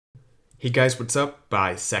Hey guys, what's up?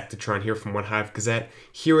 Bisectatron here from OneHive Gazette,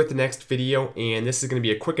 here with the next video, and this is going to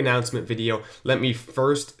be a quick announcement video. Let me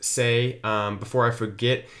first say, before I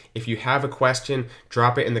forget, if you have a question,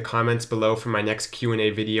 drop it in the comments below for my next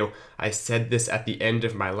Q&A video. I said this at the end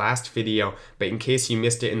of my last video, but in case you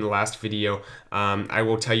missed it in the last video, I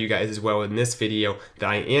will tell you guys as well in this video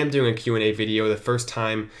that I am doing a Q&A video the first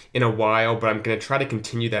time in a while, but I'm going to try to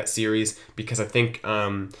continue that series because I think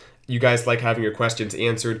you guys like having your questions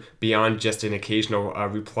answered beyond just an occasional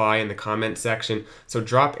reply in the comment section. So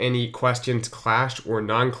drop any questions, Clash or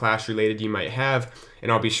non-Clash related, you might have, and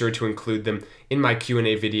I'll be sure to include them in my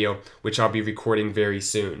Q&A video, which I'll be recording very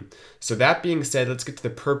soon. So that being said, let's get to the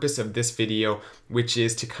purpose of this video, which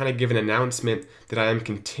is to kind of give an announcement that I am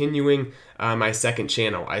continuing my second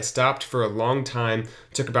channel. I stopped for a long time,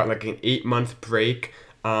 took about like an 8-month break,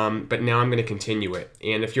 but now I'm going to continue it.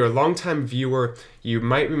 And if you're a longtime viewer, you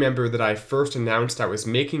might remember that I first announced I was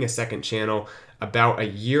making a second channel about a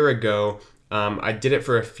year ago. I did it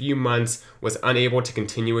for a few months, was unable to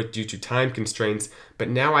continue it due to time constraints, but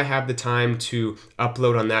now I have the time to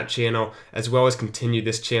upload on that channel as well as continue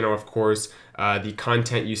this channel, of course. The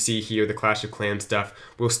content you see here, the Clash of Clans stuff,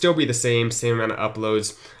 will still be the same amount of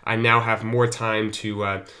uploads. I now have more time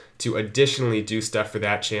to additionally do stuff for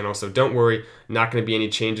that channel, so don't worry, not going to be any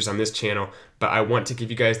changes on this channel, but I want to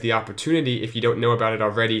give you guys the opportunity, if you don't know about it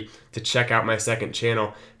already, to check out my second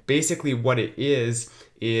channel. Basically what it is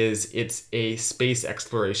it's a space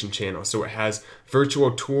exploration channel. So it has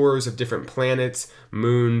virtual tours of different planets,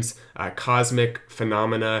 moons, cosmic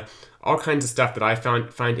phenomena, all kinds of stuff that I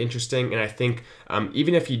find interesting. And I think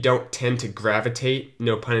even if you don't tend to gravitate,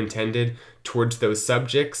 no pun intended, towards those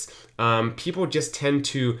subjects, people just tend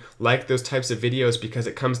to like those types of videos because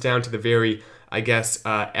it comes down to the very, I guess,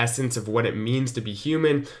 essence of what it means to be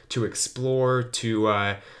human, to explore,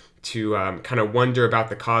 to kind of wonder about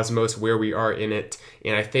the cosmos, where we are in it.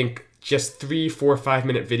 And I think just 3, 4,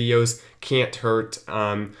 5-minute videos can't hurt.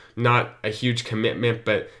 Not a huge commitment,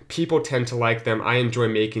 but people tend to like them. I enjoy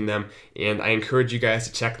making them, and I encourage you guys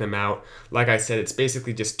to check them out. Like I said, it's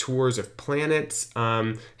basically just tours of planets,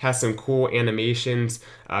 has some cool animations,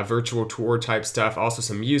 virtual tour type stuff, also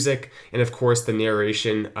some music, and of course the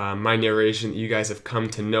narration, my narration that you guys have come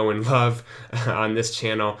to know and love on this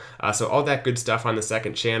channel. So all that good stuff on the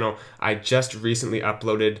second channel. I just recently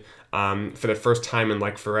uploaded for the first time in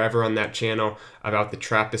like forever on that channel about the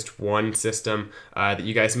TRAPPIST-1 system that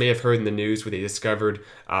you guys may have heard in the news, where they discovered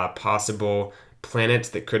possible planets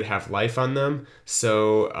that could have life on them.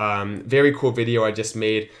 So very cool video I just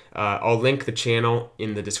made. I'll link the channel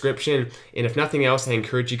in the description, and if nothing else, I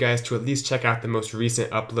encourage you guys to at least check out the most recent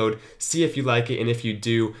upload, see if you like it, and if you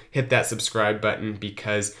do, hit that subscribe button,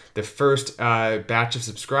 because the first batch of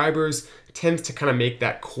subscribers tends to kind of make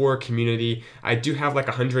that core community. I do have like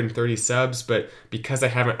 130 subs, but because I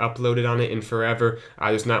haven't uploaded on it in forever,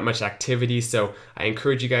 there's not much activity. So I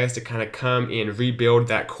encourage you guys to kind of come and rebuild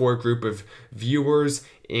that core group of viewers,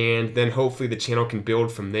 and then hopefully the channel can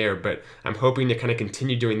build from there. But I'm hoping to kind of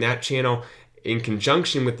continue doing that channel in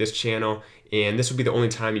conjunction with this channel, and this will be the only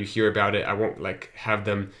time you hear about it. I won't like have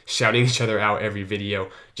them shouting each other out every video.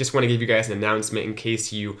 Just want to give you guys an announcement in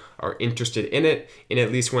case you are interested in it and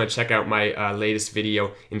at least want to check out my latest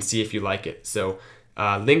video and see if you like it. So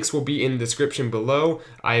links will be in the description below.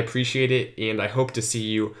 I appreciate it, and I hope to see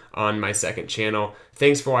you on my second channel.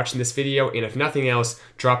 Thanks for watching this video, and if nothing else,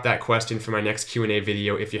 drop that question for my next Q&A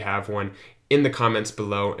video if you have one in the comments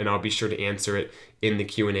below, and I'll be sure to answer it in the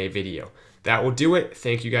Q&A video. That will do it.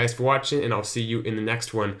 Thank you guys for watching, and I'll see you in the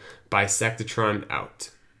next one. Bisectatron out.